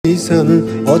Sen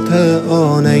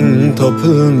ota-onang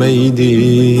topilmaydi.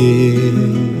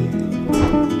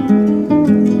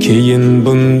 Keyin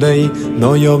bunday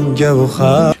noyob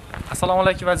gavhar. Assalomu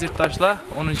alaykum aziz yurtdoshlar.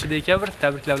 10-dekabr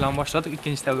tabriklar bilan boshladik.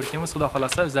 Ikkinchi tabrikimiz Xudo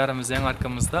xolasa o'zlarimizning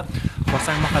yangarkamizda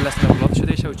Qo'rsang mahallasida bo'ladi. Shu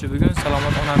yashovchi bugun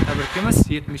Salomat onam tabrikimiz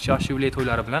 70 yosh yubiley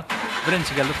to'ylari bilan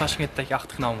birinchi galda Toshkentdagi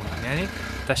aqtiq namundan, ya'ni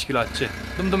tashkilotchi,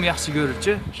 dumdum yaxshi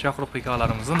ko'ruvchi Shohruh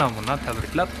aka-olarimizning namundan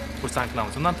tabriklab xursand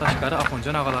qilamiz. Undan tashqari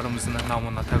Axunjon og'alarimizning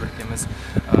namundan tabrikimiz.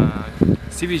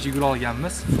 Seviji gul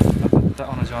olganmiz. Albatta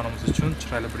onajonimiz uchun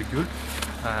chiroyli bir gul.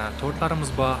 Tortlarimiz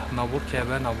bor, nabur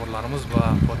kabi naburlarimiz bor,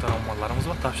 fotoramollarimiz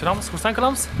bor. Topshiramiz, xursand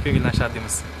qilamiz, ko'ngildan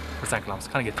shadimiz. Xursand qilamiz.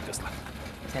 Qani ketdik do'stlar.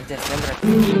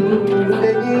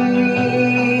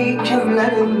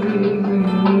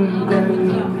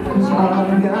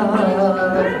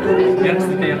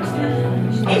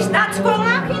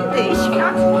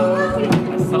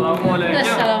 Assalomu alaykum.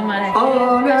 Assalomu alaykum.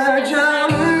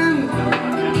 Onajonim,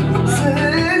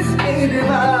 siz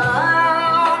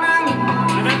ermanim.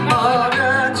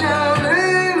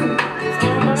 Onajonim,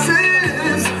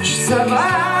 siz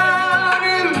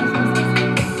zamanim.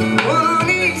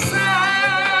 Unisa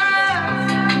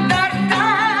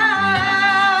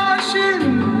dardashim,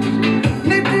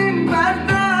 netin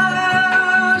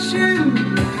bardashim.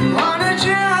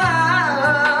 Onajon.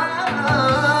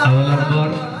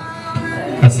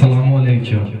 Assalomu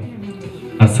alaykum.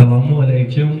 Assalomu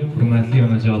alaykum hurmatli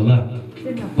onajonlar,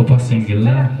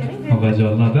 opa-singillar,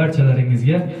 og'ajonlar,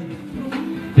 barchalaringizga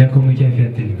yoqimli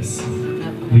kayfiyat tilaymiz.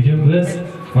 Bugun biz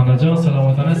onajon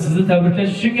Salomatani sizni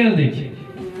tabriklash uchun keldik.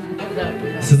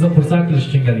 Sizni xursand qilish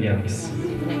uchun kelganmiz.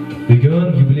 Bugun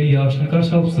yubiley yoshini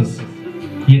qarshi olibsiz.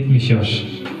 70 yosh.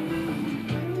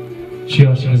 Shu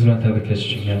yoshingiz bilan tabriklash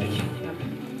uchun keldik.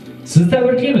 Sizni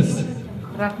tabriklaymiz.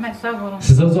 Rahmat, sağ olun.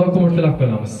 Size uzoq umr tilab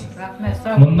qolamiz. Rahmat, sağ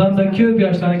olun. Bundan da ko'p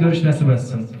yoshlarni ko'rish nasib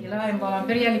etsin. Ilohim bolam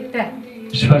bir yillikda.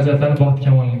 Shu farzandlarni baxt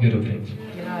kamolini ko'rib.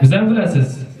 Biz ham bilasiz,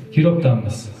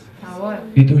 Kirovdanmiz. Avoy.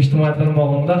 Video ijtimoiy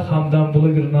tarmog'ida Hamdam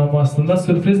bloger nomasidan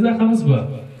sürpriz lavhamiz bor.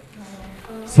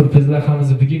 Sürpriz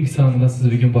lavhamizni bugungi sonida siz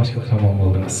bugun boshqa qahramon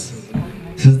bo'ldingiz.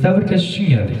 Sizni tabriklash uchun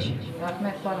keldik.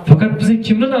 Rahmat bolam. Faqat biz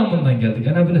kimni nomidan keldik,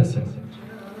 ana bilasiz.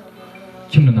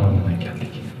 Kimni nomidan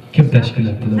keldik? Kim tashkil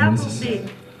etdi bilasiz?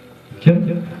 Kim?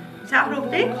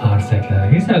 Shohruhdek.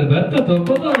 Qarsaklaringiz albatta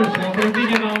to'pollar Shohruh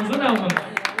degan nomimizni nomidan.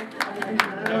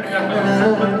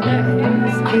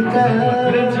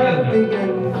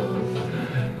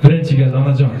 Birinchi gal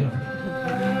onajon.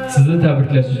 Sizni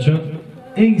tabriklash uchun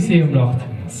eng sevimli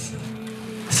vaqtimiz.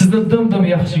 Sizni dumdum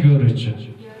yaxshi ko'ruvchi.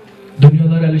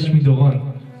 Dunyolar alishmaydigan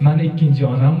meni ikkinchi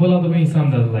onam bo'ladi bu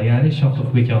insonlarga, ya'ni Shohruh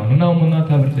bekamning nomidan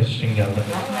tabriklash uchun keldim.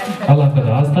 Allohga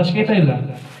az Toshkentdalar.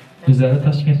 O'zlari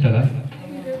Toshkentdalar.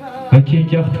 Va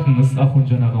keyingi vaqtimiz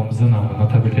Axunjon og'amizning nomidan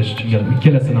tabriklash uchun keldim.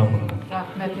 Ikkalasi nomidan.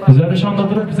 Rahmat. O'zlari shonda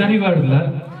turib bizani yubordilar.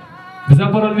 Biz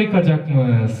borolmay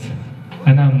qoljakmiz.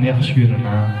 Anamni yaxshi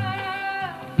ko'raman.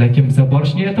 Lekin biz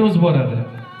borish niyatimiz bor edi.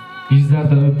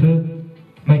 Yuzlarda o'tib,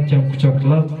 mahkam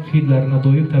quchoqlab, hidlarini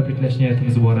do'yib tabriklash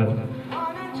niyatimiz bor edi.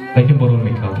 Lekin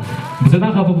borolmay qoldik.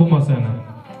 Bizdan xafa bo'lmasa anam.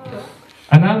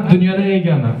 Anam dunyoda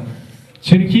yegana.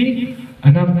 Chunki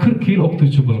anam 40 yil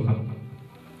o'qituvchi bo'lgan.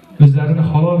 O'zlarini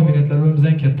halol minnatlari bilan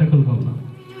bizdan katta qilganlar.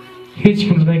 Hech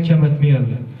kimdan kam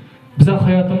etmaydi. Bizning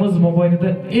hayotimiz mobaynida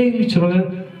eng chiroyli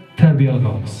tarbiya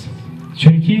olganmiz.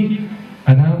 Chunki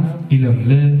anam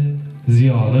ilmli,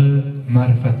 ziyoli,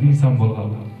 ma'rifatli inson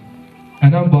bo'lganlar.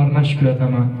 Anam borna shukr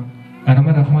etaman.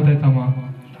 Anamga rahmat aytaman.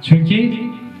 Chunki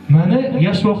meni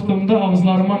yosh vaqtimda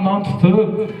og'izlarimga non tutib,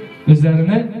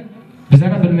 o'zlarini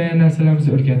bizlarga bilmagan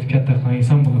narsalarimizni o'rgatib katta qilgan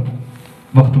inson bo'ldi.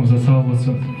 Vaqtimizda sog'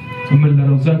 bo'lsin,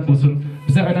 umrlari uzoq bo'lsin.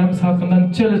 Bizlar anamiz haqida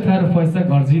necha ta'rif aytsak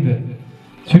arziydi.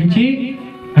 Chunki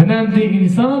anamdek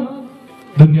inson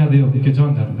dunyoda yo'q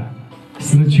ekan darlar.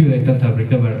 Sizni yurakdan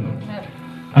tabriklab beraman.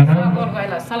 Anam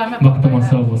Salomat. vaqtimiz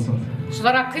sog' bo'lsin.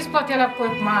 Sizlarga qiz patyalab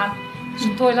qo'yibman. Shu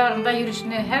to'ylarında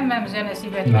yurishni hammamizga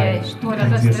nasib etgay. Shu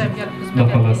to'ylarda sizlar kelib Xudo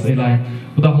xolasa ilohim.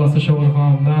 Xudo xolasa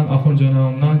Shohruhxondan,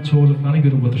 Axunjonomdan cho'g'liqlarni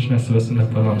ko'rib o'tirish nasib etsin deb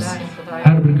qolamiz.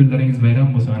 Har bir kunlaringiz bayram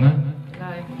bo'lsin ana.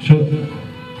 Shu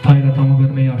tayratama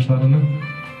bermay yoshlarini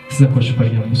sizga qo'shib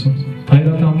bergan bo'lsin.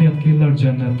 Tayratamni yotganlar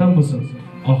jannatdan bo'lsin,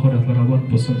 oxiratlar obod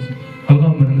bo'lsin.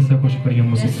 Qolgan umrini sizga qo'shib bergan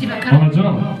bo'lsin.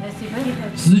 Onajon,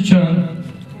 siz uchun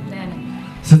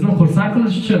sizni xursand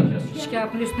qilish uchun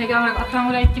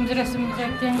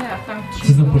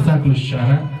sizni xursand qilish uchun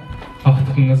ana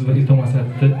vaqtingiz bir iltimos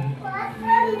etdi.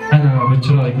 Ana bir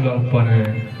chiroyli gul olib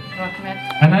boring. Rahmat.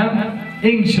 Anam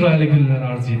eng chiroyli gullar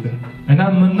arziydi.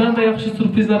 Anam bundan da yaxshi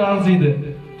surprizlar arziydi.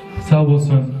 Sağ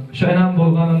olsun. Şu anam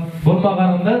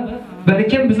bo'lmaganimda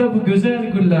Balkim biz bu go'zal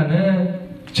gullarni,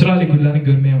 chiroyli gullarni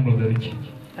ko'rmayam bo'ldik.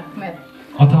 Rahmat.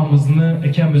 Otamizni,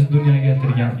 akamizni dunyoga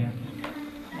keltirgan.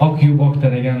 Oq yuvib oq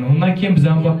taragan. Undan keyin biz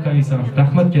ham boqqan inson.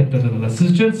 Rahmat katta dedilar. Siz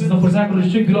uchun, sizni xursand qilish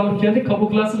uchun gul olib keldik. Qabul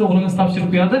qilasiz, o'g'lingiz topshirib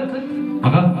qo'yadi.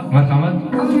 Ag'a, marhamat.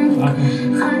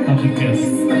 Topshirib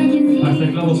qo'yasiz.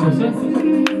 Marsaklar bo'lsin.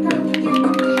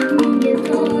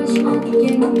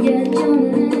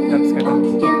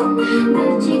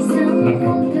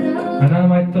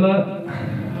 Anam aytdilar,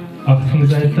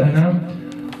 vaqtimiz aytdi anam,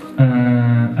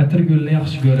 atirgulni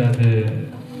yaxshi ko'radi.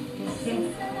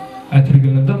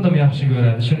 Atirgulni dam yaxshi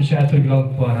ko'radi. Shuning uchun atirgul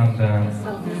olib boramdan.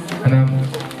 Anam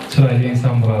chiroyli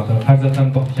inson bo'ladi. Farzanddan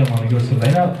boqkamoni ko'rsinlar.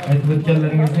 Yana aytib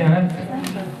o'tganlaringizni yana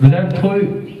bizlar to'y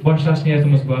boshlash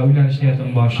niyatimiz bor, uylanish niyatim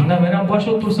bor. Shundan men ham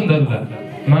boshqa tursin dedilar.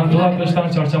 Men duo qilishdan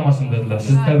charchamasin dedilar.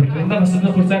 Sizni tabriklayman, sizni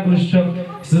xursand qilish uchun,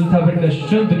 sizni tabriklash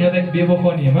uchun dunyodagi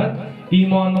bebaho ne'mat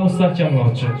iymonni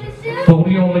mustahkamlovchi,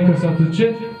 to'g'ri yo'lda ko'rsatuvchi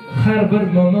har bir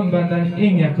mo'min bandaning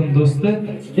eng yaqin do'sti,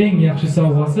 eng yaxshi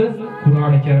sovg'asi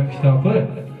Qur'oni Karim kitobi,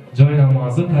 joy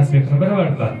namozi, tasbihni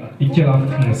baravardilar. Ikkala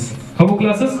vaqtimiz. Qabul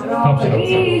qilasiz? Topshiramiz.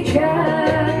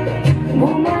 Bu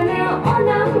meni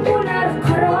onam bo'lar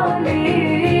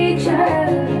qirolicha.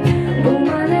 Bu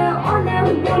meni onam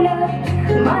bo'lar,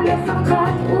 meni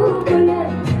faqat u bilar.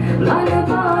 Meni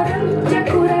borimcha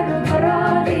ko'rar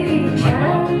qirolicha.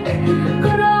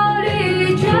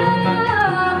 Qirolicha,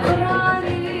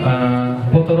 qirolicha.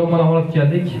 Fotolarni olib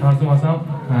keldik. Arzumasam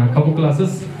qabul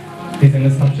qilasiz.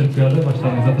 Qizingiz topshirib qo'yadi,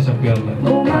 boshlaringizga tashlab qo'yadi.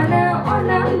 Bu meni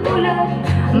onam bo'lar,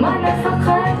 meni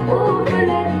faqat u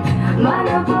bilar.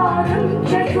 Meni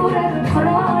borimcha ko'rar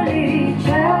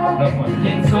qirolicha. Rahmat.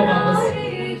 Keyin sovg'amiz.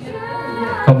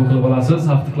 Qabul qilib olasiz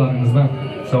haftiqlaringizdan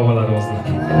sovg'alarimizni.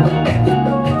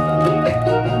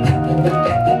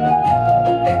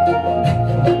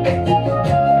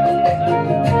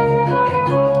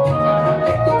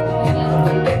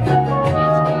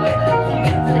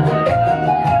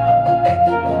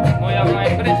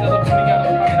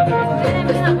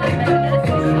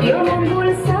 Yomon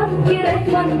bo'lsam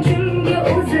kerakman kimga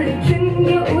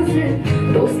o'zi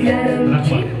do'stlarim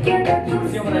chekkada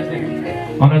tursin.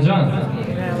 Onajon,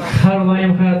 har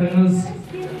doim hayotingiz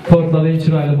to'rtlarning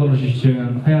chiroyli bo'lishi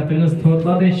uchun, hayotingiz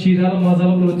to'rtlarning shirali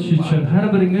mazali bo'lib o'tishi uchun, har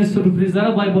biringiz surprizlar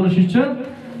boy bo'lishi uchun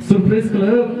surpriz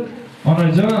qilib,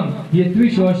 onajon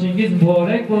 70 yoshingiz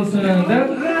muborak bo'lsin deb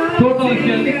to'rt olib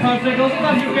keldik. Qarsak olsin,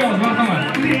 tashib qo'yamiz, marhamat.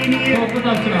 To'rtni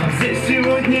topshiramiz.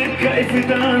 Сегодня кайф и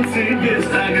танцы без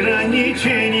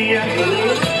ограничения.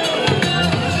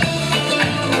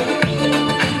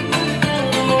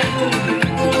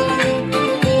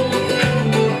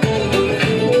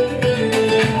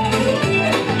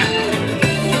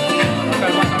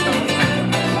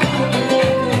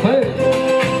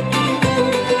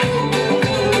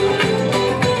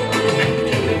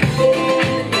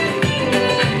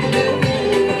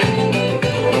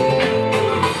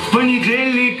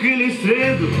 Понедельник или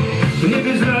среду, мне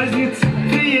без разницы,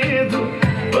 приеду,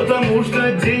 потому что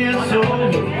день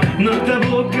особый на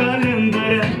табло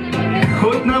календаря.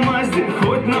 Хоть на Мазде,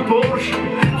 хоть на Порше,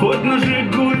 хоть на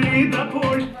Жигули до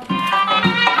Польши.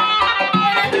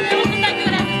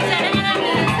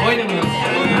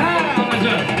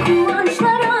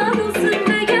 Kıvançlara dolsun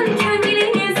bugün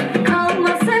köngülünüz,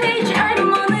 kalmasın hiç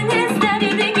armağanınız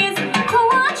derdiniz.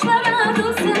 Kıvançlara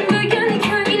dolsun bugün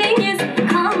köngülünüz,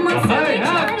 kalmasın hiç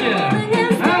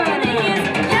armağanınız derdiniz.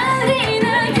 Geldi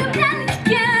yine gökten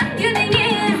tüken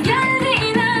gününüz, geldi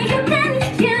yine gökten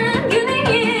tüken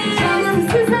gününüz. Canım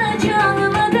size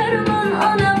canıma derman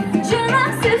anam,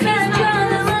 canım size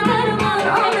canıma derman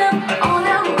anam.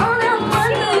 Anam anam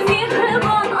bana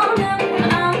mihriban anam,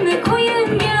 anamı koyun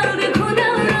geldi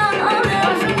kudavran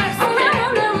anam. Anam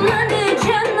anam hadi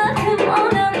cennetim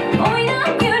anam,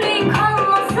 oynap gülün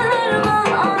kalmasın arman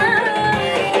anam.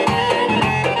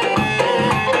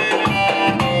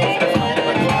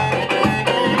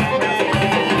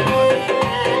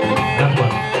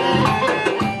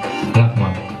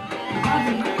 Rahmat.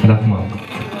 Rahmat.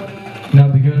 Na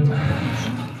bugun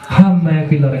hamma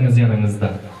yaqinlaringiz yaningizda.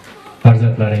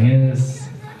 Farzandlaringiz,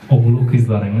 o'g'il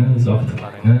qizlaringiz,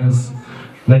 o'qitlaringiz.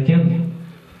 Lekin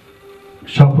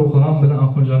Shohruxxon bilan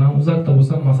Oxunjon ham uzoqda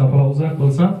bo'lsa, masofalar uzoq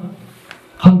bo'lsa,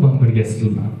 qalban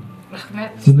birgasizlar. Rahmat.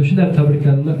 Sizni shunday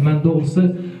tabriklarlar. Men to'g'risi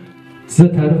sizga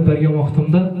ta'rif bergan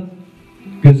vaqtimda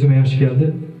ko'zimga yosh keldi.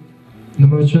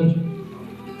 Nima uchun?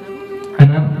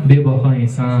 Anam bebaho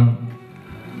inson.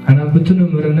 Anam butun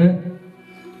umrini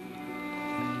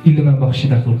ilmga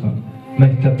baxshida qilgan.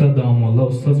 Maktabda davomli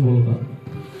ustoz bo'lgan.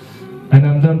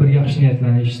 Anamdan bir yaxshi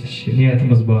niyatlarni eshitish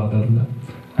niyatimiz bor dedilar.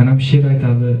 Anam she'r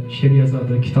aytadi, she'r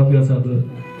yozadi, kitob yozadi.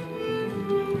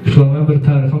 Shularga bir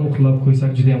tarixini o'qilab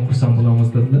qo'ysak juda ham xursand bo'lamiz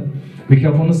dedilar.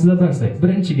 Mikrofonni sizga bersak,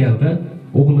 birinchi galda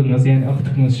o'g'lingiz, ya'ni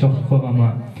aqtiqimiz Shohruh og'ama,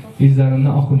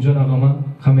 izlarimdan Oxunjon og'ama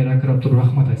kamera kirib turib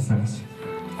rahmat aytsangiz.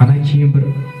 Ana keyin bir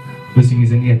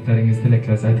o'zingizning niyatlaringiz,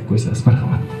 tilaklaringizni aytib qo'ysangiz,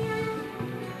 marhamat.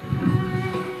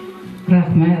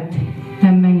 Rahmat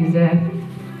hammangizga.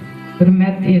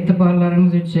 Hurmat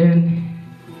e'tiborlaringiz uchun.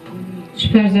 Shu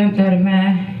farzandlarimga,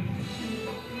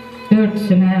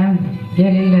 to'rtisini,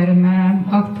 gelinlarime,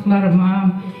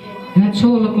 aktıklarıma,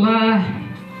 çoğulukla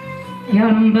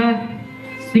yanımda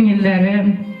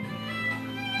singillerim,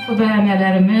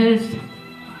 ota-onalarimiz,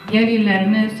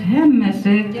 gelinlerimiz,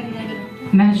 hemmesi.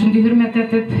 Ben şimdi hürmet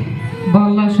edip,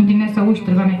 vallahi şimdi ne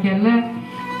savuşturgan ekenler.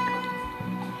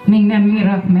 Mingden ming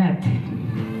rahmet.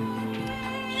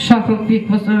 Şahruh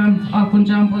Bek olsun,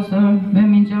 Akuncan olsun,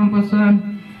 Mömincan olsun,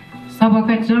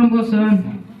 Sabakatcan olsun.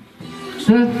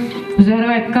 Şu bizlere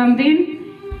aytkan deyin,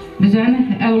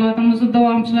 bizden evladımızı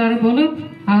davamçıları bulup,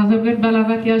 hazır bir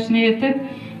balagat yaşına yetip,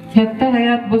 katta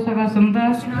hayat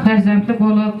bosaqasında farzandli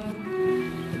bulup,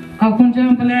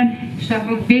 Akuncan bilen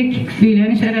Şahruh Bek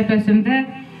uylanish arafasında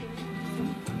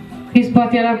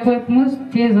isbot yarab qo'yibmiz,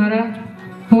 tez ara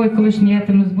to'y qilish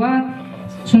niyatimiz var.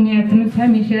 Şu niyatimiz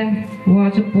hamisha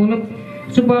vojib bo'lib,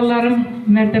 şu bolalarım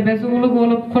mertebesi ulug'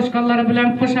 bo'lib, qo'shqanlari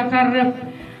bilan qo'sha qarib,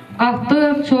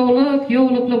 aqtiq, çoğuluk,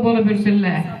 yo'qliqli bo'lib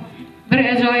yursinlar. Bir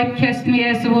ajoyib kasb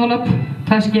egasi bo'lib,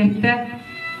 Toshkentda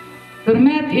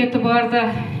hurmat e'tiborda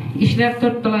ishlab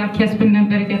turibdilar, kasbidan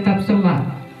baraka topsinlar.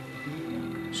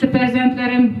 Şu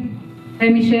farzandlarim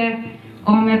hamisha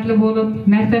omadli bo'lib,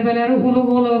 martabalari ulug'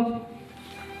 bo'lib,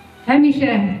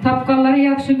 hamisha topganlari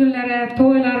yaxshi kunlari,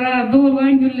 to'ylari,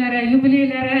 tug'ilgan kunlari,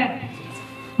 yubileylari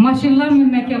mashinalar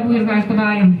minmakka buyurgan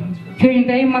Xudoyim.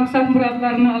 Köyündeki maksat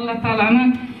muratlarını Allah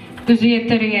Taala'nın düzü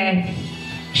yetirgey.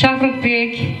 Şahruh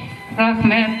Bek,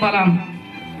 rahmet balam.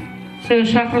 Şu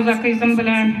Şahruza kızım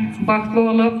bilen baklı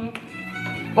olup,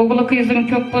 oğlu kızım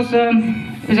çok olsun,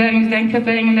 üzerimizden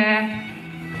köpeğinle,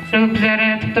 şu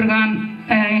bizlere tutturgan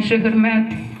şu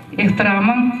hürmet,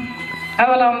 ihtiramım.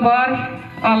 Evvelam var,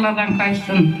 Allah'dan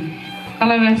kaçsın.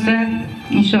 Kalaverse,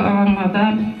 şu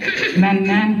ağamadan,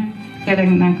 menden,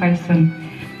 gelinden kaçsın.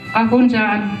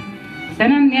 Akuncan,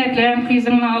 senin niyetlerim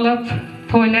kızını alıp,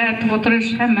 toylat,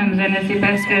 oturuş hemmemize nasip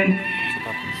etsin.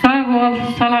 Sağ ol,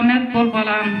 salomat bol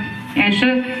balam. Yani şu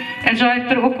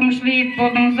acayip bir okumuşlu yiğit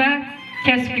olduğunuzda,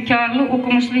 kesbikarlı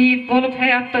okumuşlu yiğit olup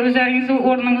hayatta üzerinizi,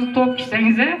 ornunuzu top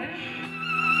gitsenize,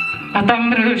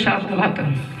 atam bir ölşat oladı.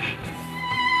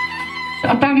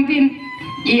 Atam din,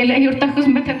 iyile yurtta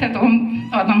hizmet etet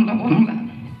adamla onunla.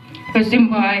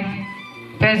 Özüm bay,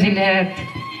 Fazilet,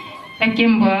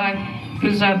 Hakim bay,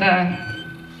 Gülzada,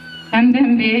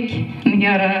 Hamdambek,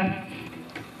 Nigara,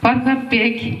 Farhat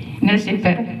Bek,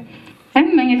 Nesibe.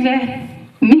 Hemmenize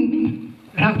min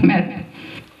rahmet.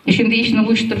 Şimdi işini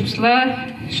uyuşturupsılar,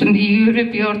 şimdi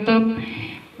yürüp yortup,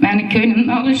 beni köyümden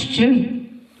alış için,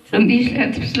 şimdi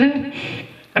işletipsizler.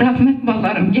 Rahmet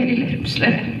ballarım, gelilerim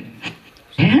sizlere.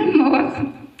 Hem vakit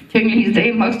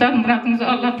köyünüzdeyim, maksat muratınızı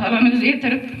Allah Taala'nın özü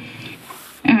yetirip,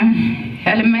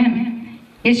 hemen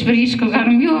hiçbir iş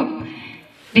kılgarım yok.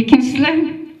 Lekin sizler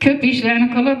köp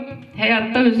işlerini kılıp,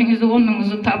 hayatta özünüzü,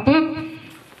 onunuzu tapıp,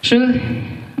 şu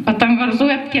atan arzu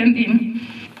etken diyeyim,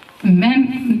 ben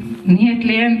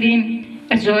niyetleyen diyeyim,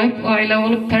 acayip aile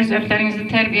olup, farzandlarınızı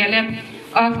terbiyelep,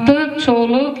 aqtiq,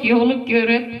 çoğuluk, yo'qlik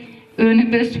görüp,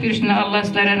 önü biz yürüşünü Allah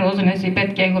sizlere rozu nasip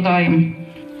etken Xudoyim.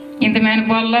 Endi meni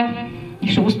bolalar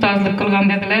shu ustozlik qilgan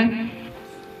dedilar.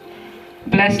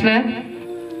 Bilasizlar,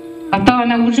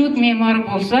 ota-ona vujud me'mori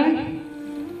bo'lsa,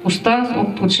 ustoz,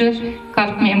 o'qituvchi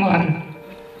qalb me'mori.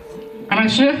 Ana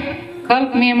shu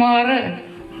qalb me'mori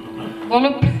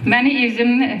bo'lib, meni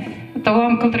izimni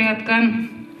davom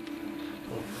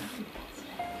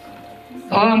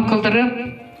qildirib,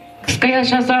 qisqa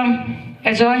yashasam,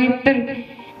 ajoyib bir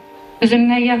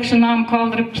o'zimdan yaxshi nom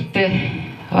qoldirib ketdi.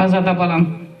 Azada balam.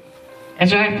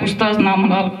 Ajoyib ustoz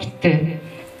nomini olib ketdi.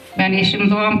 Ben eşim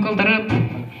devam kıldırıp,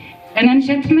 ben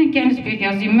nişetip men Kenizbek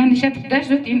yazayım, ben nişetip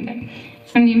ders öteyim de.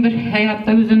 Şimdi bir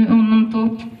hayatta özünü onun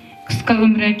top, kıska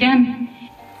ömür eken,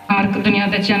 arka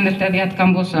dünyada cennetlerde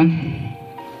yatkan bolsun.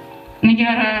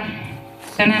 Nigara,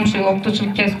 sen hem şu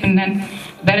oktuçuluk kesbinden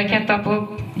bereket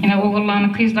tapıp, yine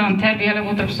oğullarını, kızlarını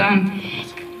terbiyelep oturupsan.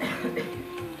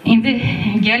 Şimdi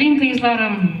gelin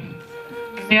kızlarım,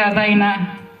 ziyadayına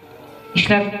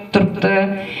işlep duruptu.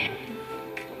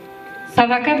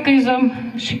 Sadakat kızım,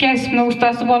 şu kesbine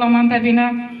ustası bolaman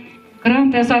tabina,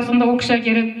 grant esasında okuşa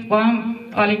girip, bam,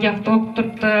 aligahta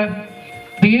okuturuptu.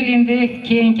 Bu yıl indi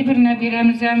keyinki birine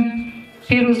beramiz hem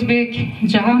Firuzbek,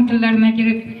 Jahan tillerine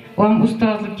girip, Oğam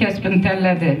ustazlık kesbini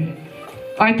terledi.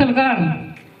 Aytılgan,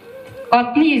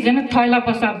 atlı izini tayla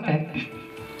basardı.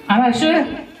 Ana şu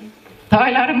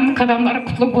taylarımın kadamları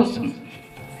kutlu olsun.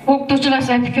 Oktucular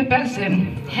seni köpelsin.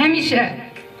 Hemişe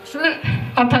şu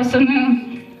atasının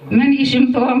men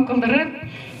işim doğum kıldırıp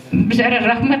bizlere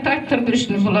rahmet ayttırdı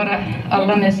üçünü bulara.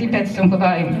 Allah nasip etsin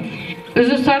Hudayım.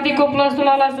 Özü Sadi Koplasıl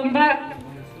alasında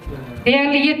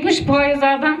değerli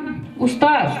 70% adam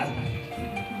ustaz.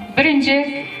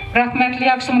 Birinci rahmetli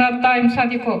Yakşımrat Dayım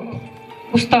Sadikov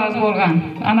ustaz bolgan.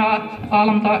 Ana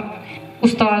alımda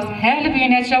ustaz. Her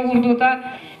bir neçe vurduğunda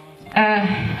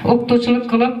oktuculuk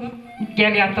kılıp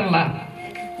gel yatırlar.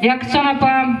 Yakçan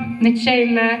apam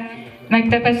neçeyle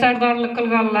mektebe serdarlık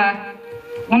kılganlar.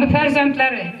 Onu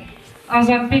ferzentleri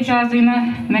Azatbek Azina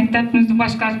mektebimizde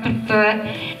başkattırdı.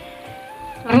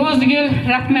 Rozgül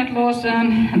rahmetli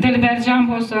olsun, Dilbercan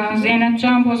olsun,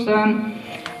 Zeynepcan olsun,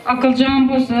 Akılcan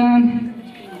olsun.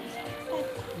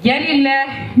 Gelirler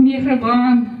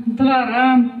Mihriban,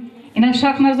 Dilaram, yine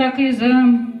Şahnaz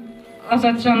kızım,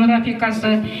 Azatcan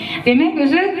Rafikası. Demek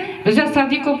bize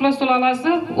Sadikopla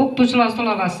sulalası, oktucular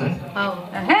sulalası.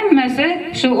 Hemmesi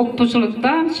şu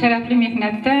oktuculuktan, şerefli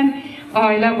mehnetten,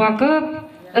 aile bakıp,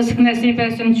 ısık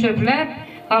nesibesini çöplep,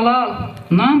 halal,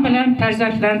 nam bilen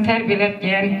perzentlerini terbiyelep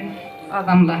yiyen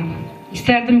adamlar.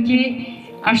 İsterdim ki,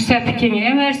 şu sepi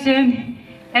kemiğe versin,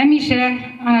 hemişe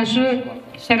ana şu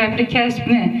şerefli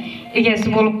kesbini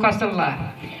egesi bolup kasırlar.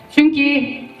 Çünkü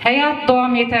hayat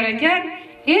devam ederken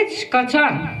hiç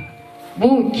kaçan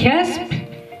bu kesb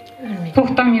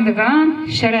toxtamaydigan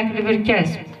şerefli bir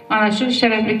kesb. Ana şu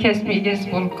şerefli kesbi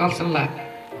egesi bolup kalsınlar.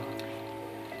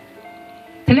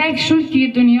 Tilek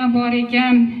şuki dünya var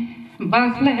ekan,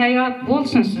 baxtlı hayat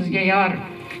bolsun sizge yar.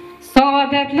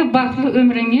 Saadetli baxtlı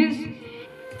ömrünüz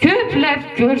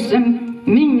köplep görsün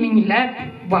minglep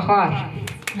bahar.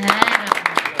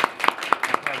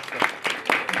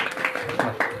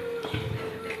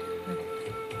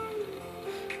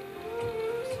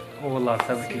 Oğullar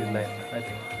tabriklaydilar.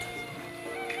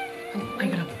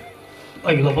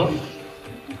 Aygıla bak.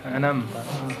 Anam.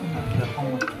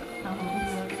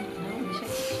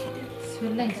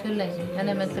 Söyleyin.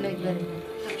 Hemen söyleyeyim.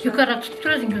 Yukarı tutup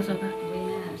durasın gözüne.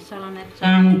 Salomat.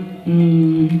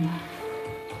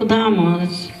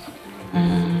 Xudamız,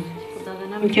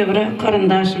 Xudadan köbre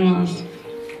qarindoshimiz.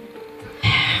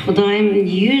 Xudoyim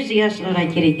 100 yoshlarga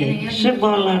kirdi. Shu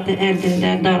bolalarni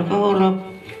eldinda darga olib,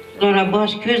 ularga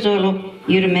bosh ko'z olib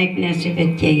yurmak nasib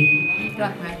etgay.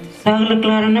 Rahmet.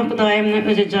 Sağlıklarını Xudoyimning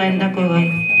o'zi joyida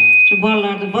qo'ygay. Shu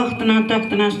bolalarni baxtidan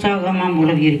to'qtidan sog'lom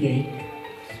bo'lib yurgay.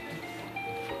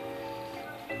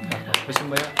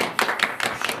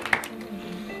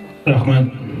 Rahmet.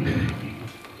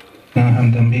 Ben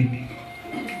Hamdambek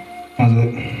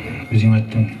Özüm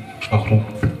aytdim. Şahru.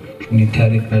 Şimdi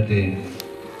tabrikladi.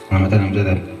 Salomat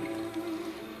anamizda.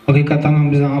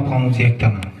 Hakikaten bizden apamız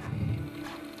yektanan.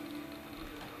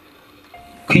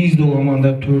 Kız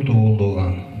doğamanda 4 oğul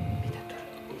doğan.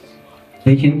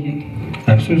 Lekin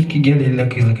afsuski gelirler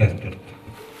kızlık ettirdi.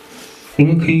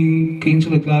 Bunun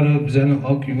kıyınçılıkları bizden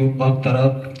ak yugub, ak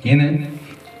taraf yine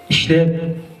işlep.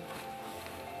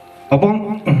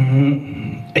 Babam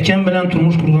eken bilen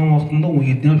turmuş kurgan vaktinde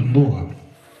 17 yaşında olgan.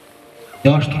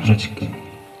 Yaş turmuşa çıktı.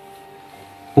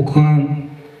 Okugan,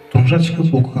 turmuşa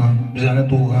çıkıp okugan, bizane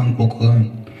doğgan, okugan.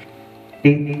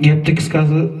 Gepti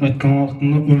kıskazı etken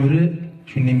vaktinde ömrü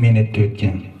şimdi menette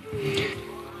ötken.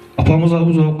 Apamız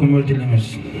uzak ömür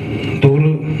dilemiz.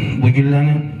 Doğru bu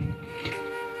günlerini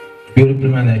görüp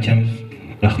bilmeli ekemiz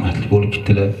rahmetli olup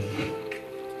gittiler.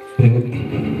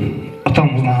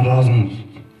 Atamızdan razımız.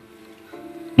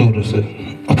 Doğrusu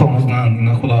atamızdan yine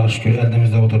Allah'a şükür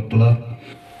elimizde oturttular.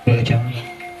 Ekemiz.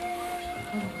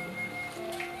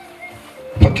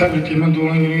 Tabriklayman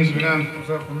doğan gününüz bilen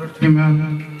uzak ömür dilemen.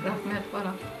 Rahmet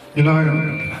bana.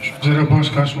 İlahim şu üzere baş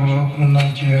kaçmalı,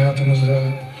 ondan ki hayatımızda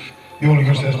yol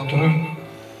gösterip durun.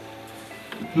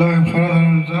 İlahim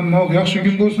haralarımızda mal yaxşı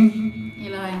gün olsun.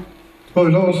 İlahim.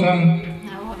 Öyle olsan.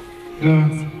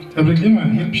 İlahim.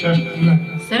 Tabrikleyman, 70 yaşında.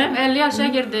 Sen 50 yaşa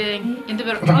girdin. Şimdi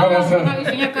bir Allah'ına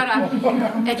yüzüne kara.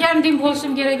 Ekendim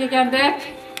bolsun gerek eken de.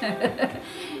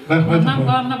 Ondan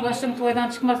bağına başım toydan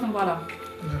çıkmasın balam.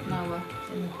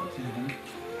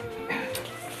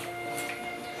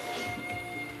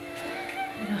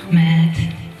 Rahmet.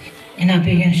 Ina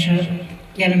bugün şu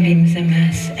gelinliğimiz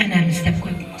emas, anamiz deb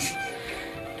koymuş.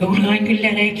 Doğurgan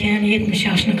günlereyken 70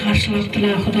 yaşını karşıladılar.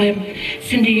 Xudoyim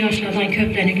sündi yaşlardan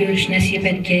köplerini görüş nasip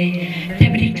etgey.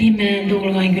 Tabrikleyman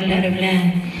doğurgan günleri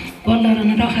bilen.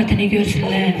 Bolalarının rahatını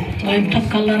görsünler. Xudoyim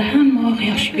tapkanları hamma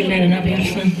yaxşı günlerine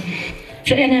buyursun.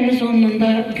 Şu enemiz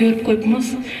onunla görüp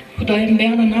koyupmuz. Xudoyim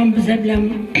beyanından bize bilen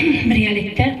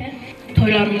birlikte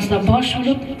toylarımızda baş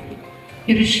olup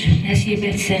yürüyüş nasip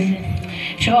etsin.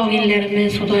 Şu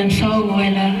ağinlerimiz Xudoyim sağ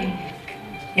olayla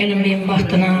gelin benim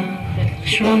bahtına.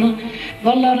 Şu anı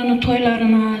vallarını,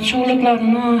 toylarına,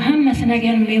 çoğuluklarına, hemmesine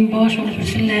gelin benim baş olup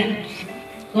bilsinler.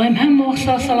 Xudoyim hem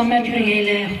sağ salamet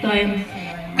yürüyeyle Xudoyim.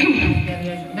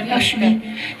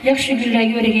 Yaxşı günler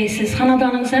göreceksiniz.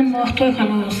 Xanadanınız hem vaxt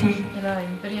toyxana olsun.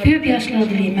 Köp yaşlar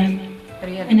dileyim.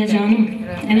 Ene canım,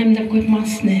 enem de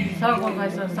koyutmazsın. Sağ ol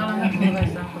Gaysan, salamat ol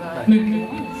Gaysan.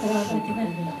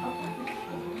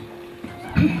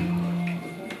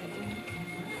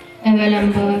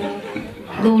 Evvelambor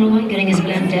doğrulan gününüz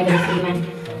bilen təbrikliyim.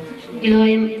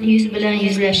 İlayim yüz bilen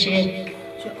yüzleşir.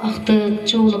 Aktı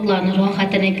çoğuluklarını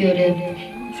rahatını görüp,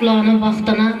 Fulanın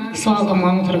vaxtına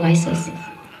sağlaman oturgaysız.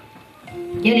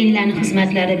 Gelirlerin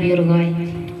hizmetleri buyurgay.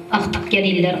 Aktık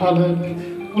gelirler alıp,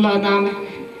 ulardan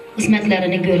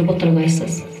hizmetlerini görüp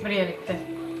oturgaysız. Birlikte.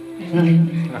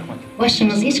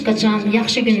 Başınız hiç kaçan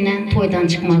yaxşı gündən toydan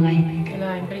çıkmagay.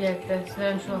 İlayim birlikte.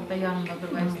 Sen şu anda yanımda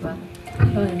durgaysızlar.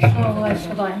 Sağ olayım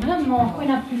Xudoyim. Hem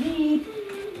oynap bilip.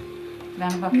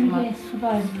 Ben bakıma.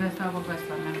 Sizle sağ olayım.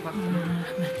 Ben bakıma.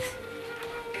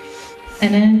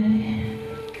 Ene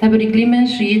tabrikliyim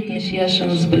şu 70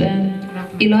 yaşınız bilen.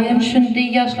 İlayim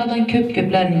şunday yaşlardan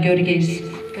köplerini görgeysiz.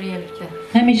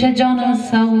 Hemişe canınız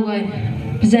sağ olay.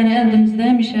 Bizden elimizde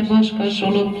hemişe baş kaş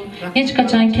olup, hiç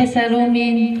kaçan keser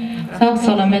olmayın, sağ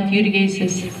salamet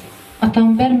yürgeysiz.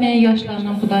 Atam vermeyen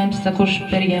yaşlarından Xudayım size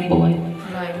koşup bergen boğay.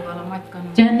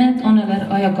 Cennet onalar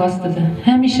ayak astıdı.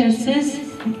 Hemişe siz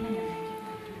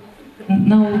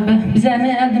bizden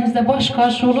elimizde baş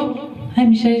kaş olup,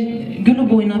 hemişe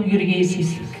gülüp oynap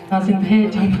yürgeysiz. Nazım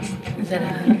heyecan bastı.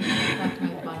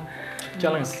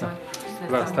 Canınız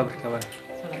biraz tabriklar.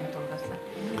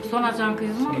 Sonacan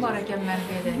kızım var eken ben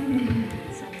dedi.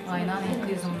 Aynen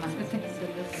kızımla.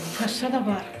 Taşça da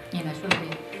var. Yine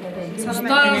şöyle.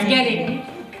 Ustaz gelin.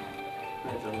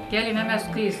 Gelin hemen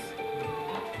kız.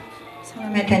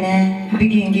 Salomat ana,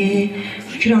 bugungi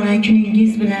shukrona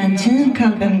kuningiz bilan chin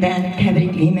qalbimdan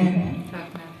tabriklayman.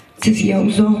 Sizga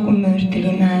uzoq umr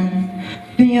tilayman.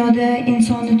 Dunyoda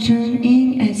inson uchun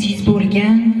eng aziz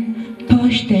bo'lgan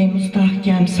toshday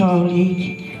mustahkam sog'lik,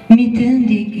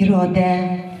 metindek iroda,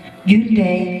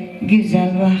 gulday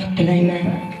go'zal vaqt tilayman.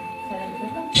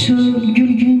 Shu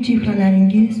gulgun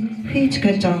chehralaringiz hech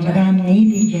qachon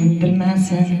g'amliligini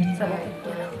bilmasin.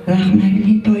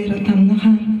 Rahmatli Toyir otamni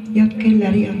ham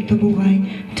yotganlari yotdi bo'g'ay,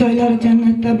 joylari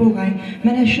jannatda bo'g'ay.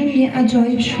 Mana shunday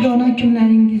ajoyib shukrona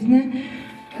kunlaringizni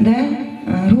da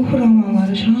ruhi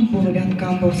romanlari shod bo'lib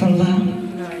yotgan bo'lsinlar.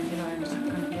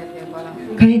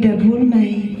 Qayda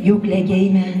bo'lmay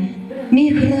yo'qlagayman,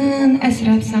 mehrin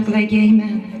asrab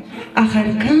saqlagayman. Axir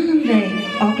qanday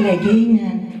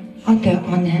oqlagayman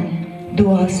ota-onam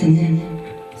duosini.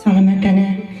 Salomat ana,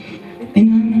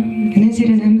 menam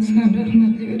Naziranamiz ham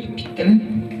rahmatli o'tib ketdilar.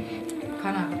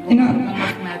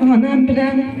 Onam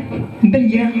bilan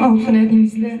birga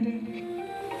ovsinadingizlar.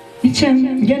 Ichim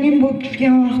gelin bo'lib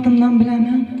turgan vaqtimdan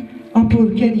bilaman,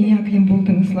 opa-uka yaqin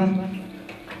bo'ldingizlar.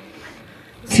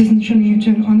 Sizni shuning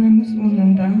uchun onamiz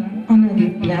o'rnida ona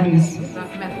deb bilamiz.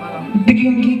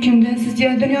 Bugungi kunda sizga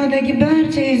dunyodagi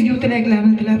barcha ezgu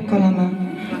tilaklarni tilab qolaman.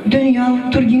 Dunyo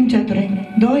turguncha turing,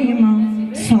 doimo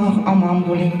sog' omon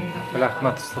bo'ling.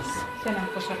 Rahmat ustoz.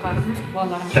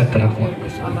 Katta rahmat.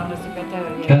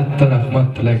 Katta rahmat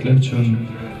tilaklar uchun,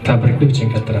 tabriklar uchun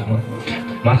katta rahmat.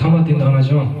 Marhamat endi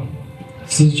onajon.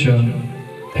 Siz uchun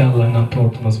tayyorlangan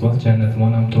tortimiz bor, jannat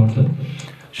onam torti.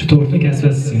 Shu tortni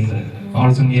kasbasiz endi.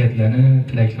 Orzu niyatlarni,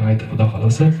 tilaklarni aytib Xudo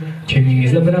xolasa,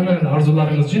 kimingizda bilaman,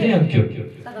 orzularingiz juda ham ko'p.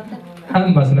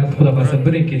 Hammasini Xudo xolasa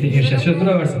bir-ikkita erishishib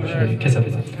turaversin shu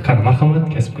kasabingiz. Qani marhamat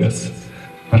kasb qo'yasiz.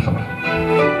 Marhamat.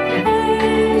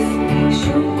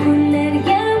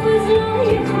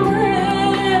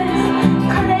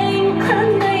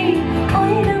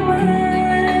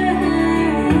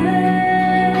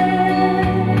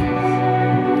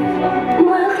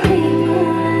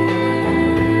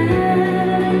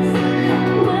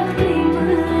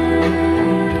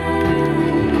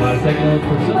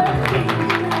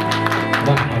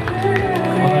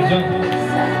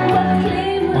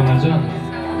 Onajon,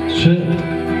 şu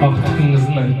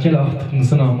aktıkınızdan, ikkala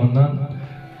aktıkınızın namından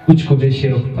 3 ko'bra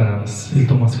she'r o'qib beramiz.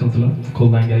 Iltimos qildilar.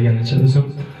 Qo'ldan kelganicha o'zim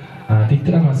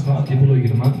diktoramasman,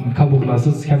 blogerman. Qabul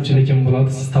qilasiz, kamchilikim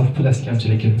bo'ladi, siz topib bilasiz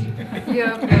kamchilikim.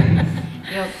 Yo'q.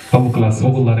 Qabul qilasiz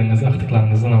o'g'illaringiz,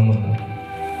 aktiklaringizni namından.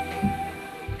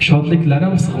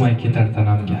 Shodliklarim sig'may ketar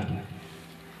tanamga.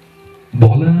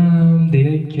 Bolam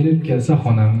deya kelib kelsa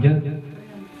xonamga,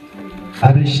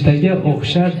 Farishtaga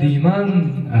o'xshar deyman,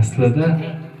 aslida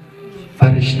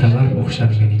farishtalar o'xshar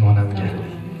mening onamga.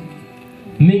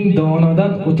 Ming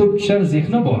donadan o'tib tushar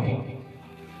zehni bor.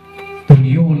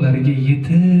 Dunyolarga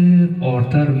yetib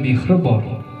ortar mehri bor.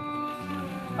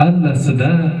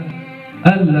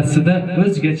 Allasida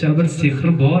o'zgacha bir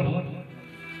sehri bor.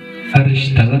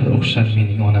 Farishtalar o'xshar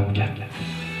mening onamga.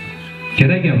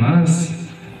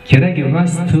 Kerak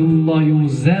emas tilloyu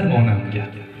zar onamga.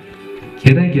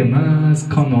 Kerak emas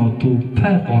qanotu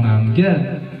par onamga.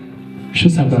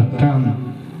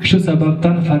 Shu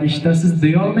sababdan farishtasiz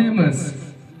deya olmaymiz.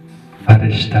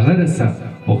 Farishtalar esa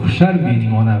o'xshar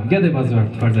mening onamga deb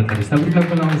azort farzandlaringiz. Tabriklab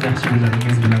qolamiz yaxshi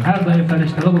kunlaringiz bilan. Har doim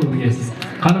farishtalar bo'lib yurasiz.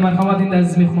 Qani marhamatingiz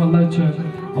aziz mehmonlar uchun,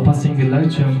 opa-singillar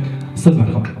uchun siz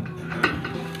marhamat.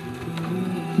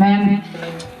 Men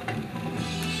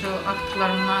şu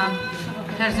aktlarımdan,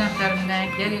 farzandlarimdan,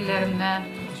 gelinlerimden,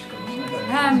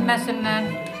 hammasidan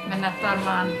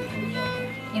minnatdorman.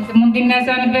 Endi bunday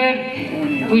narsani bir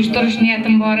uyushtirish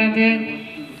niyatim bor edi.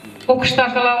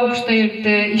 O'qishdagilar o'qishda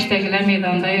yuribdi, ishdagilar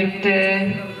maydonda yuribdi.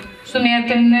 Shu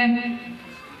niyatimni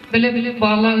bilib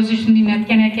bolalar o'zi shunday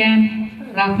niyatgan ekan.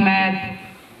 Rahmat.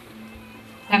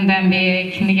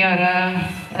 Hamdambek, Nigora,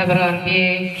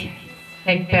 Abrorbek,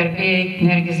 Ekberbek,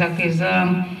 Nergiza qizim,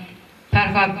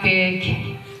 Farhodbek,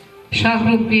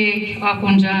 Shahrubek,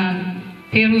 Oqunjon,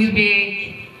 Feruzbek,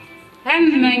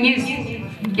 hammangiz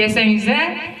kelsangiz,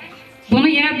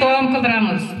 buni yana davom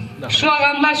qildiramiz. Shu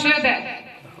odamlar shu yerda.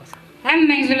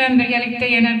 Hammangiz bilan birgalikda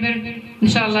yana bir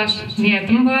nishonlash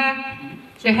niyatim bor.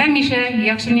 Shu hamisha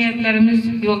yaxshi niyatlarimiz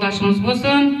yo'ldoshimiz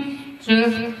bo'lsin. Shu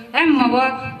hamma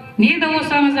vaqt neda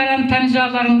bo'lsangiz ham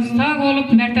tanijoqlaringiz sog' bo'lib,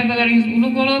 martabalaringiz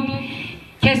ulug' bo'lib,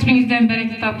 kasbingizdan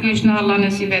baraka topib yurishni Alloh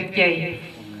nasib etgay.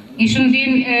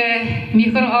 Shundan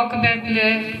mehr oqibatli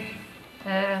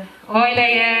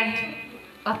oilaga,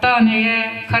 ota-onaga,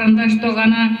 qarindosh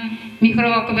tog'ana mehr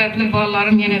oqibatli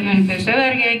bolalarim yana o'nib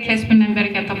o'savergay, kasbimdan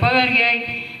baraka topavergay,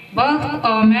 baxt,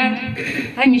 omad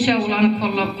hamisha ularni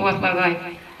qo'llab-quvvatlagay.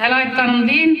 Hali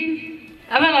aytganimdek,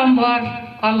 avvalambor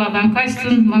Allohdan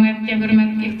qaytsin, menga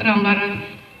hurmat, ehtiromlari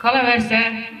qolaversa,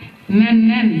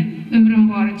 mendan umrim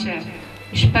boricha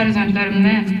ish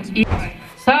farzandlarimdan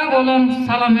sog' bo'ling,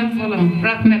 salomat bo'ling,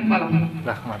 rahmat bo'ling.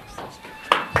 Rahmat.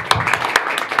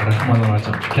 Rahmat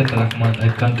onajon, katta rahmat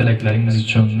aytgan tilaklaringiz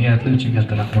uchun, niyatli uchun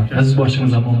katta rahmat. Aziz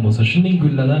boshingiz omon bo'lsin. Shunday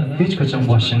gullardan hech qachon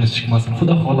boshingiz chiqmasin.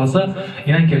 Xudo xolasa,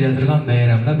 yana kelayotgan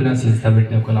bayramlar bilan sizni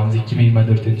tabriklab qolamiz.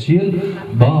 2024-yil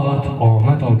baxt,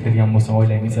 omad olib kelgan bo'lsin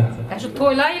oilangizga. Shu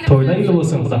to'ylar yili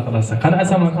bo'lsin Xudo xolasa. Qani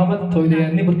asa marhamat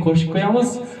to'ylaganni bir qo'shib qo'yamiz.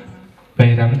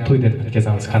 Bayramni to'yda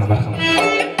o'tkazamiz. Qani marhamat.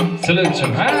 Sizlar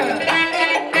uchun, ha?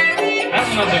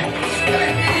 Hammadan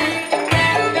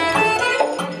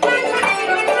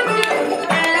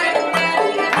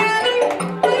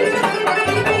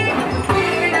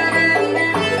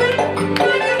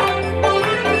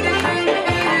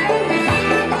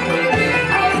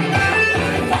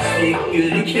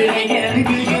Ülkeye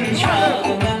gücün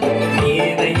çağına,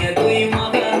 meyveye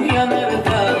duymadan yanar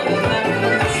dağına.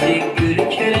 Sik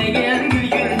ülkeye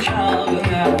gücün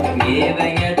çağına,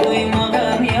 meyveye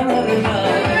duymadan yanar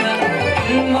dağına.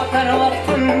 Bakar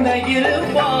vaktinde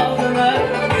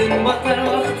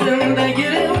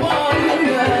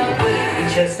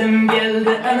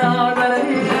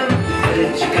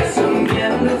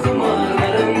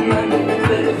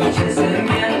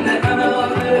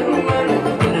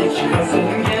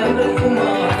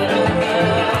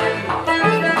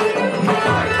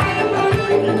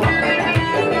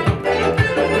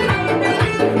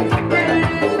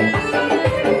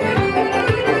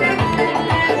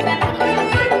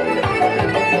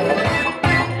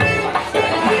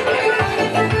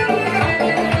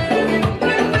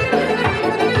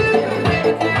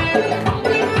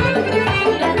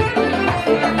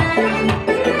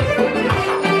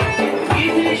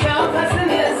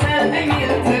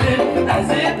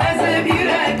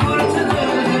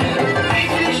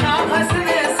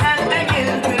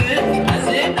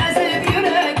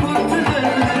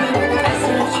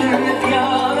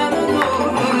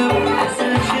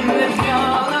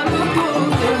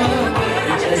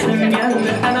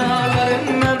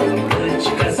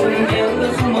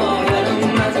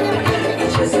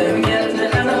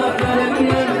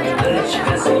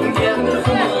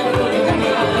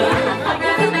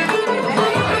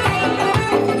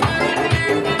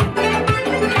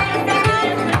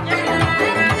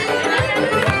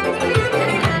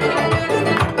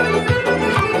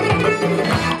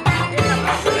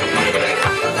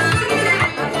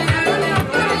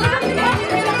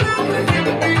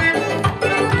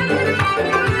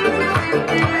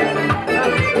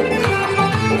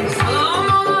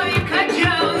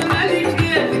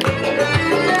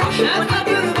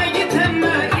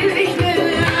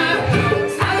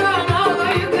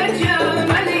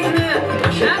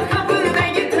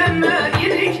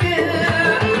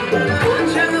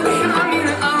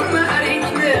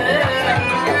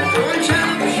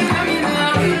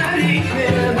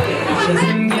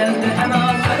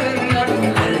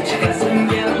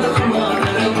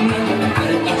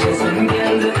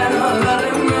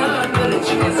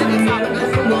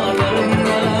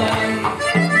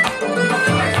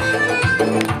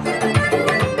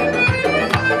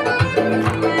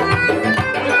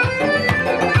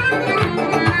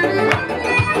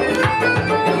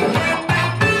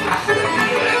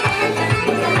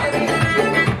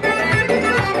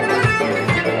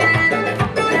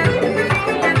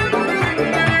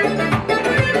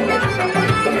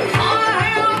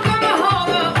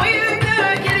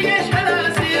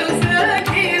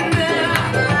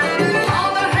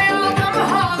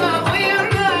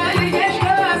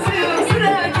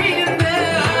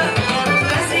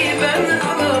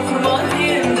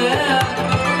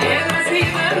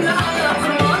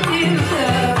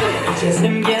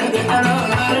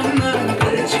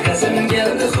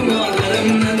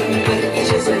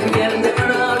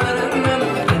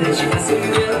chiqasim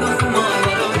keldi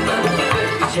xumolarimdan,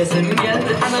 ichazim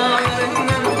keldi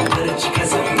analarimdan, bir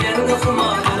chiqasim keldi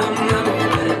xumolarimdan,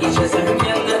 ichazim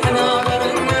keldi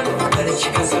analarimdan, bir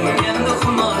chiqasim keldi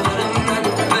xumolarimdan,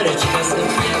 bir chiqasim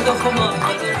keldi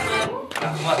xumolarimdan.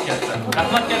 Rahmat katta.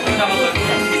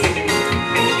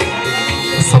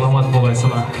 Salomat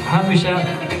bo'laysizlar. Hamisha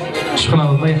shu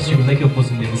kanalda yaxshi kunlar ko'p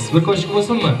bo'lsin deymiz. Bir qo'shiq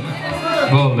bo'lsinmi?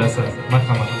 Bo'ldi, asas.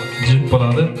 Marhamat. Jip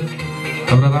bo'ladi.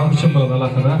 Tabraram uchun bo'ladi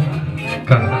alohida.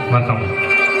 Marhamat.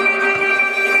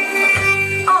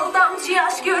 Aldamcı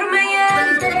yaş görmeyen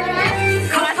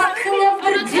kapakına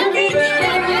bir cimdik.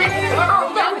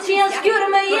 Aldamcı yaş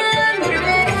görmeyen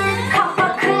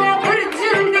kapakına bir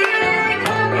cimdik.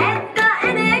 Hatta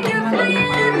ene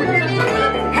göfleyen,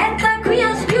 hatta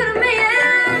kuyaş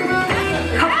görmeyen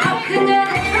kapakına,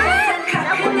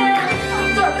 kapakına,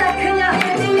 dudakına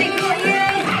bir cimdik.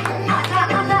 Ata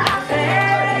ata ata,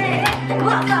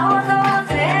 vaka vaka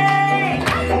vaka,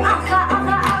 ata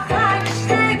ata ata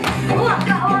kiştek,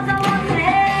 vaka vaka vaka.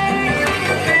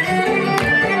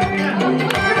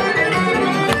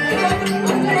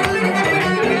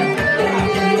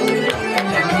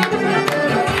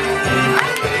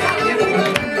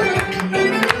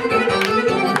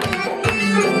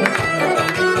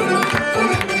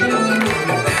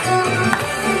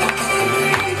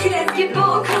 Sevgileski bu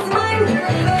kızmın,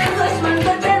 kızışman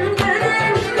birden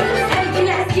birden.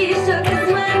 Sevgileski şu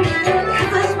kızmın,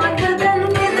 kızışman birden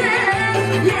birden.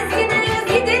 Leskine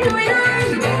leskiden oynan,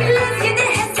 leskine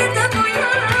hessetten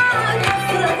oynan.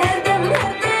 Sıra herdem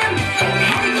herdem,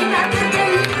 her kime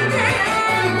birden birden.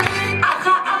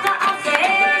 Aka aka aka,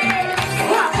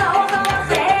 vaka vaka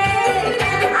vaka.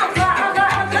 Aka aka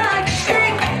aka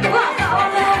kiştek, vaka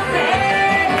vaka vaka.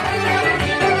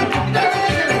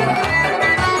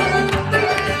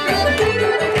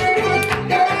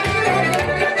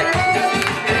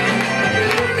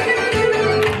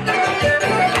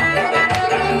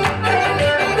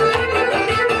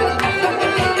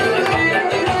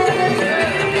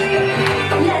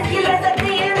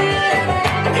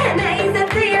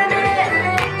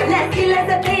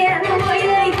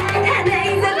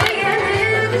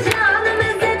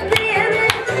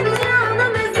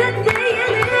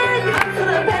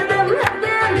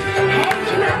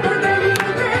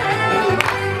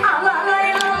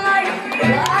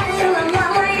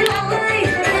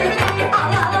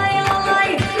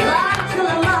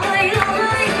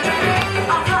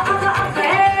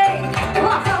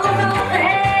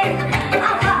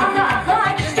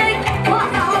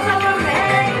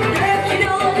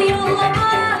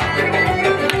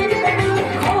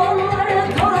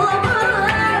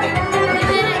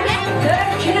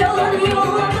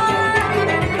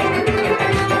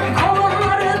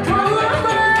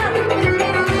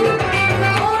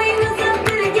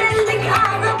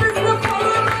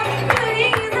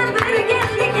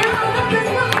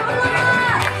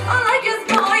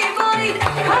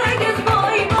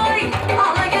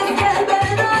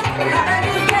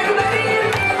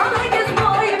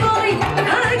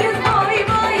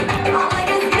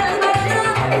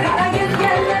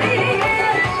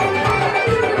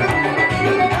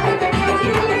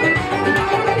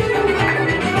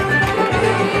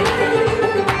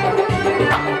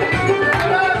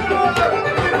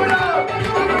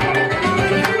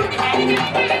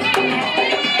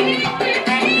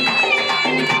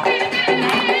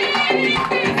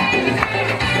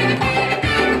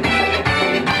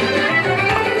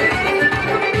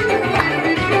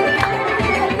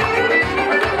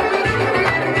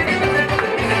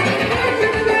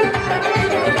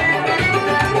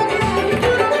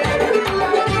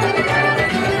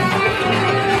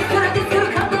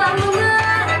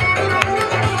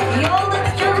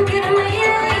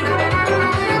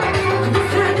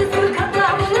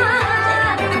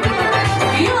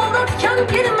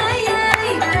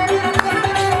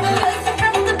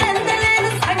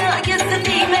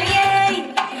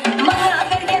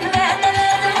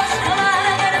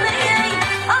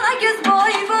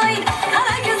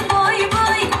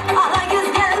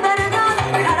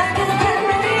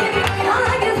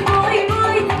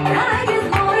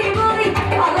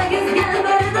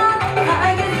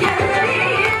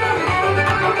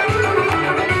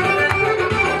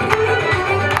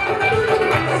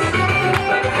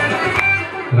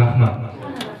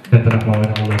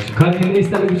 Kalbini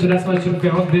istalib uchun rasm tushirib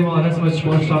qo'yamiz, bemalol rasm tushib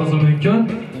olishlaringiz mumkin.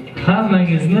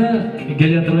 Hammangizni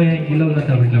keladigan yangi yil bilan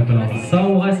tabriklab qolamiz.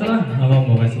 Sog' bo'linglar, omon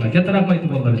bo'linglar. Katta rahmat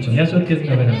e'tiborlar uchun. Yaxshi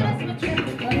o'tkazinglar.